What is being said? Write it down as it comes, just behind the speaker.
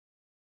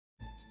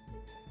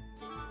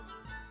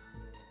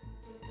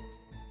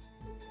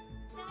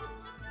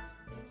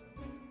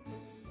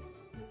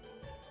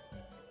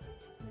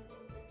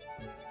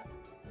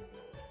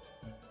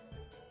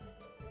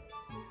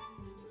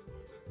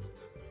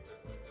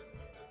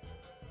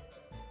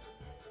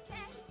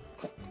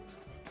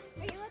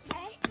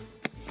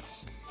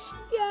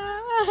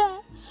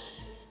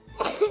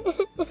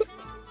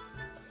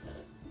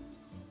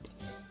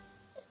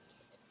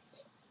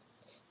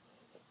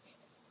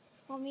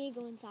Want me to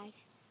go inside?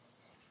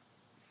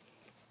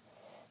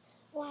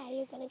 Why?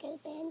 You're gonna get a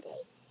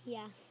Band-Aid?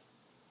 Yeah.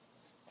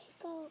 Okay,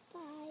 go,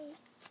 bye.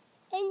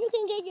 And you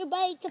can get your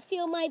bike to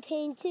feel my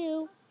pain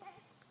too.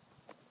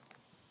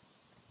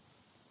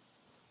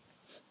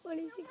 What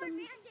is he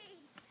coming?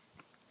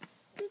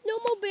 There's no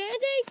more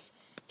Band-Aids?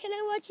 Can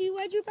I watch you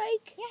ride your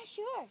bike? Yeah,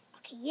 sure.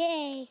 Okay,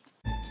 yay.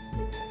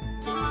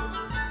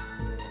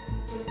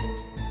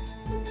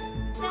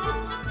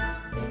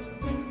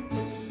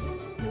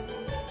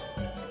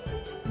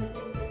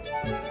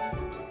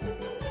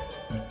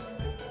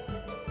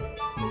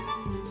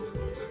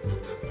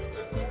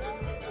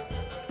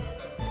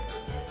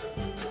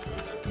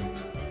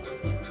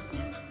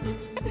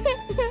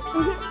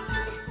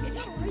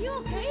 Are you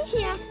okay?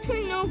 Yeah,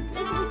 no.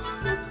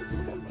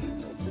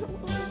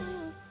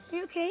 Are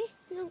you okay?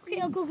 Okay,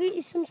 I'll go get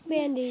you some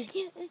Band-Aids.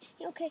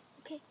 Yeah, okay.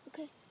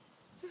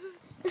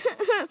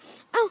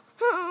 Ow,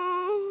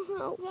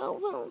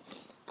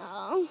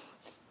 ow.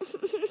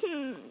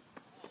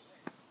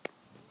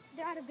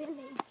 They're out of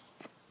Band-Aids.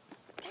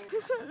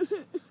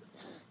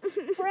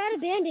 We're out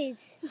of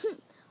Band-Aids.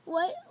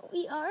 What?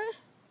 We are?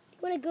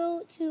 You want to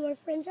go to our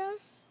friend's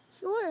house?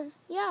 Sure.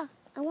 Yeah,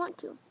 I want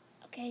to.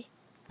 Okay.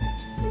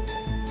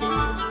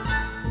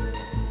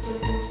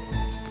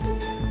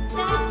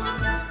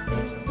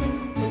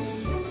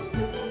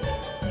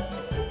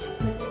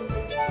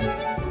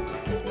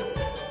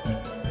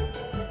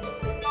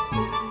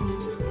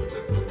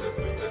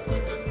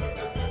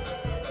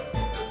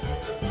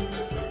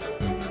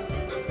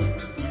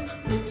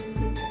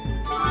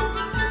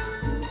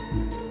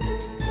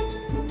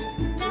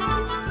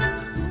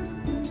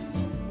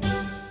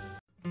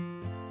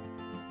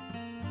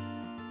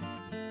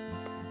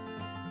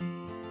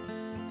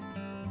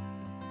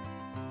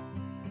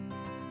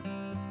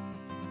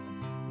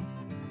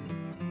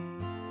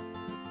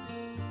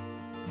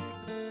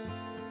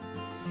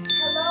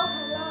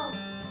 Hello.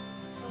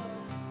 So,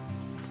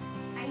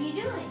 how you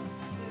doing?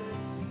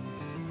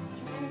 Do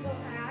you want to go to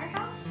our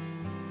house?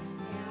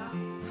 Yeah.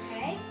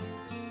 Okay.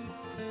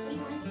 What do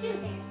you want to do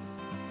there?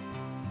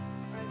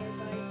 Ride our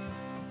bikes.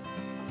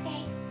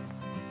 Okay.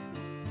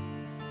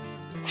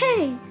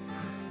 Hey,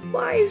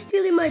 why are you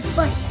stealing my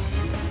bike?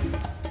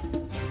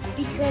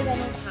 Because I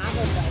don't have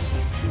a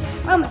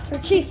bike. I'm gonna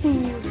start chasing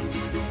you.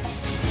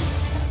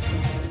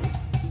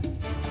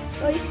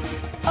 So you...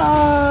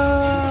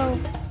 Oh.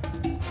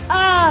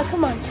 Ah,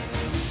 come on. Let's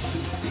go.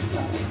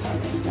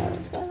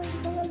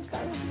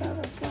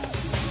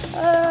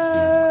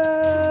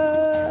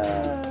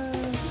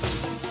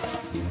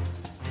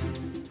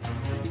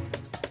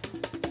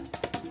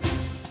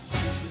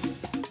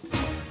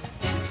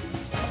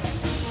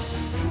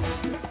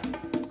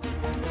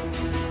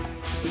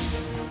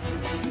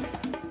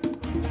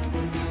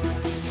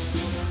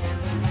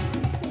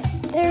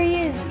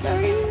 Yes,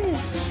 there he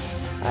is.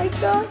 I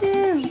got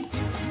him.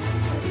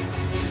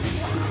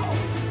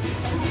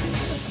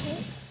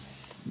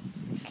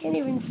 Can't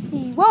even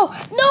see. Whoa!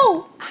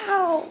 No!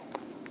 Ow!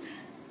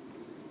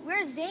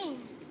 Where's Zane?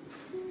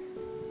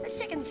 Let's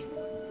check in.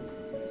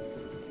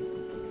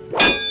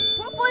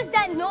 What was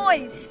that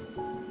noise?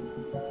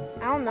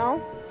 I don't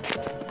know.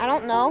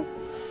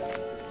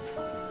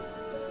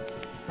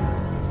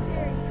 This is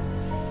scary.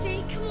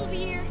 Jake, come over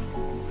here.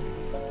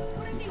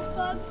 What are these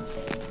bugs?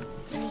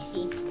 Let me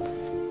see.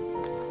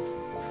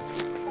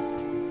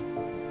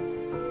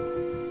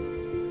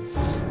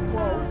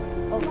 Whoa.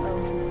 Oh.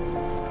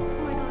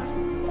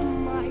 Oh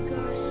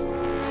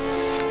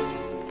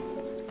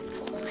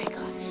my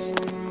gosh.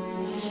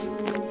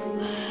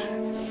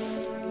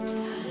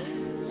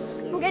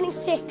 I'm getting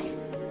sick.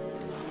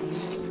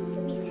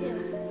 Me too.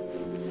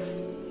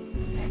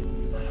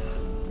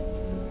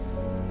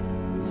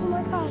 Oh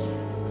my god.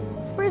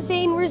 Where's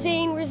Zane?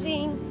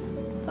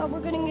 God, we're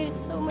gonna get in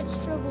so much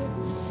trouble.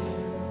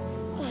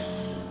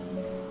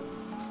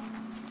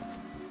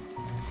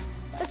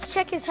 Let's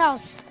check his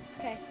house.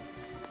 Okay.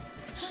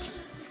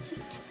 Let's see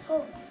if he's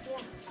home.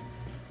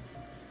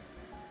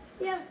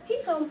 Yeah,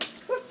 he's home.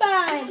 We're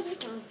fine. Yeah,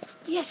 he's home.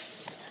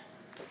 Yes.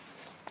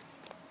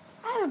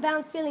 I have a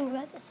bad feeling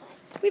about this side.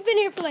 We've been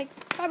here for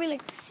probably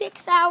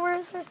 6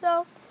 hours or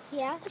so.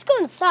 Yeah. Let's go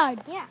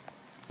inside. Yeah.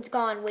 It's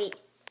gone. Wait.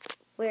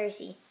 Where is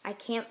he? I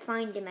can't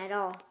find him at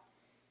all.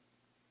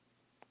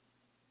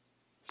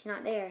 He's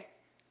not there.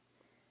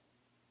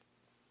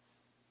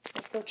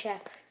 Let's go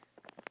check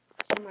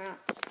somewhere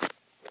else.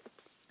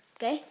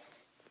 Okay?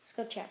 Let's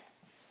go check.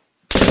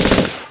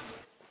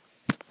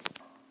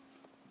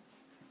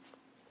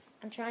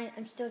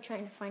 I'm still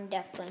trying to find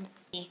Declan.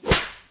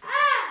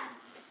 Ah!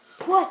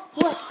 What?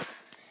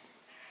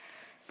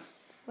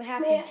 What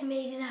happened? I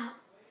made it out.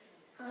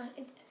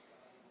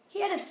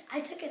 I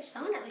took his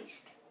phone at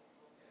least.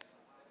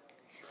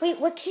 Wait,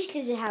 what case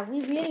does it have?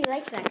 We really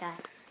like that guy.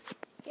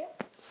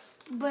 Yep.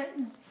 But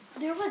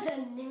there was a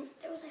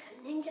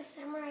ninja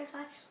samurai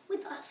guy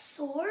with a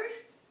sword,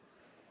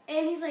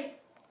 and he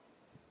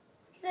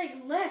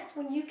left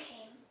when you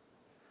came.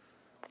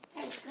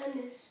 Thank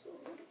goodness.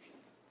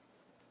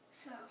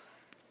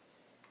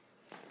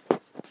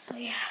 So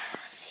yeah,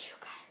 I'll see you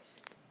guys.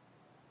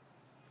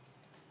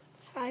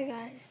 Hi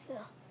guys,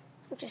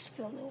 I'm just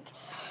filming.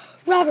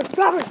 Robert,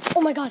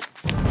 oh my God,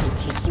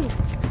 she's you.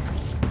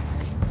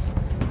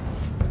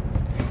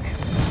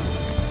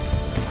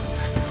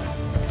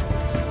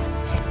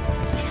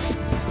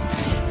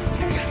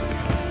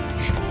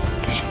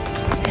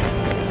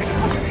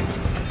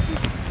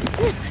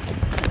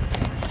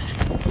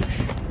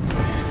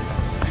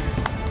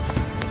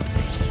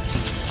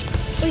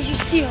 What did you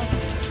steal?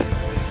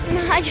 No,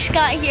 I just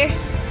got here.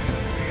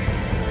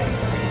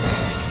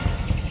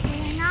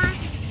 You're not.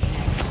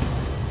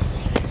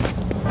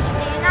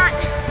 You're not.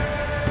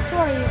 Who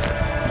are you?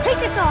 Take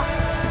this off.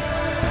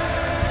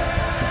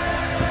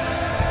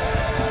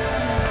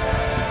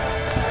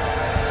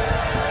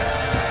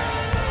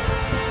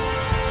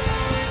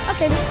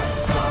 Okay.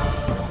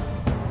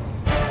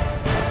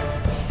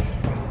 Suspicious.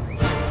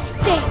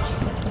 Stay.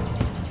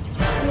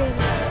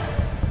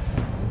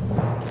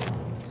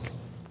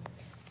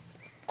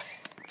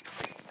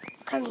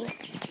 Come here.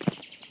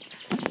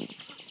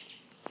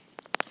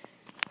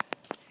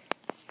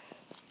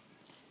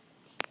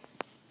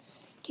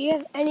 Do you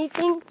have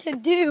anything to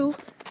do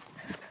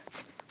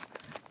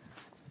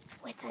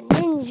with a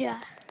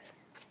ninja?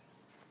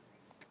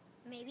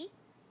 Maybe.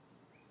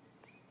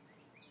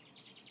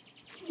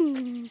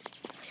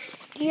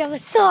 Do you have a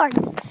sword?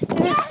 Do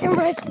you have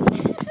samurai sword?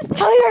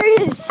 Tell me where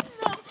it is.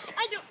 No,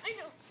 I don't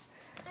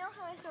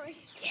have a sword.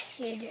 Yes,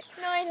 you do.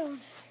 No, I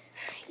don't.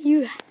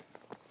 You.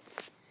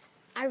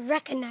 I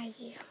recognize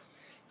you.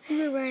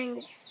 You were wearing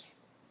this.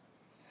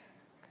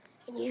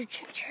 And you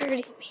tried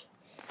hurting me.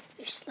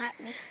 You slapped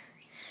me.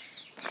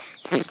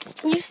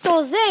 You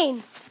stole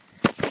Zane.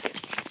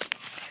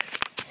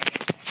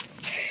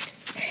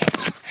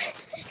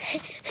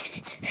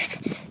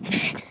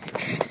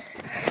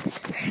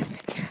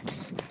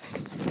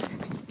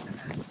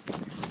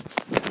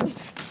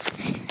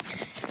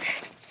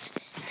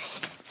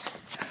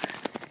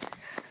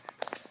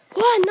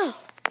 What? No.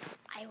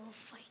 I will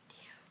fight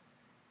you.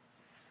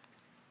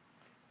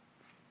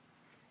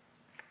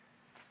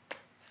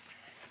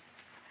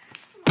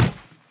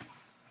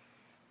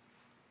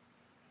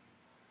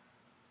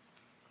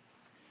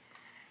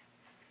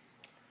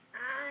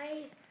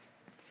 I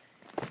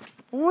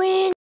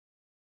win.